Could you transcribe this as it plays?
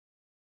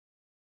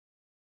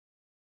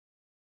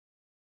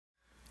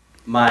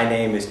My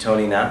name is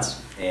Tony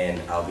Knotts,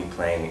 and I'll be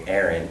playing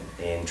Aaron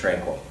in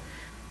Tranquil.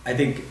 I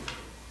think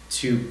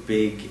two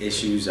big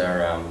issues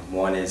are,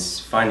 one is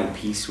finding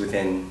peace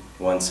within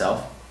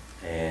oneself,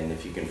 and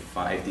if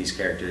these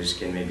characters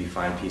can maybe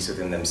find peace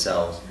within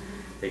themselves,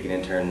 they can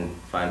in turn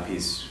find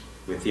peace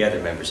with the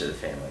other members of the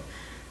family.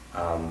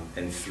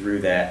 And through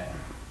that,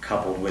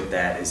 coupled with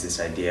that, is this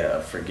idea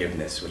of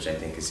forgiveness, which I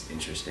think is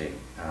interesting.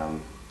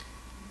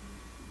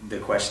 The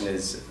question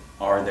is,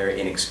 are there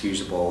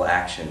inexcusable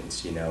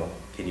actions? You know,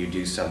 can you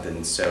do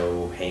something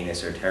so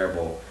heinous or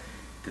terrible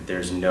that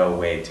there's no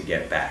way to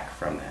get back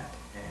from that?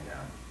 And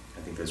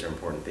I think those are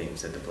important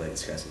themes that the play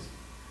discusses.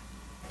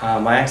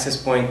 My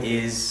access point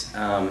is,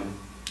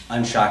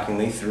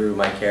 unshockingly, through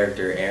my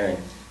character Aaron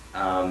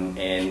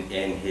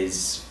and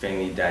his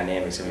family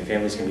dynamics. I mean,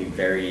 families can be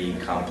very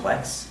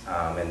complex,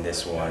 and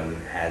this one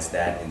has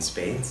that in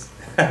spades.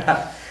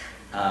 And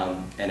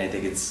I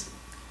think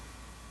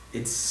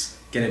it's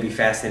going to be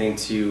fascinating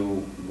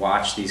to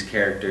watch these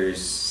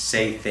characters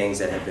say things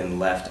that have been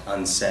left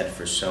unsaid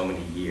for so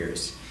many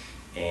years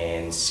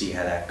and see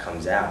how that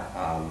comes out,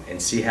 and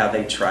see how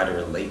they try to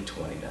relate to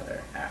one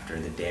another after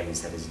the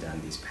damage that is done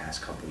these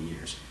past couple of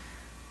years.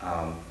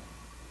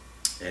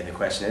 And the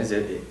question is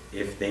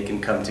if they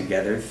can come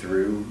together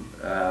through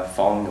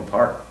falling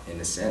apart, in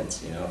a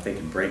sense. You know, if they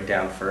can break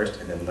down first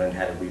and then learn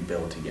how to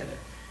rebuild together.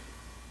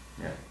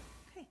 Yeah.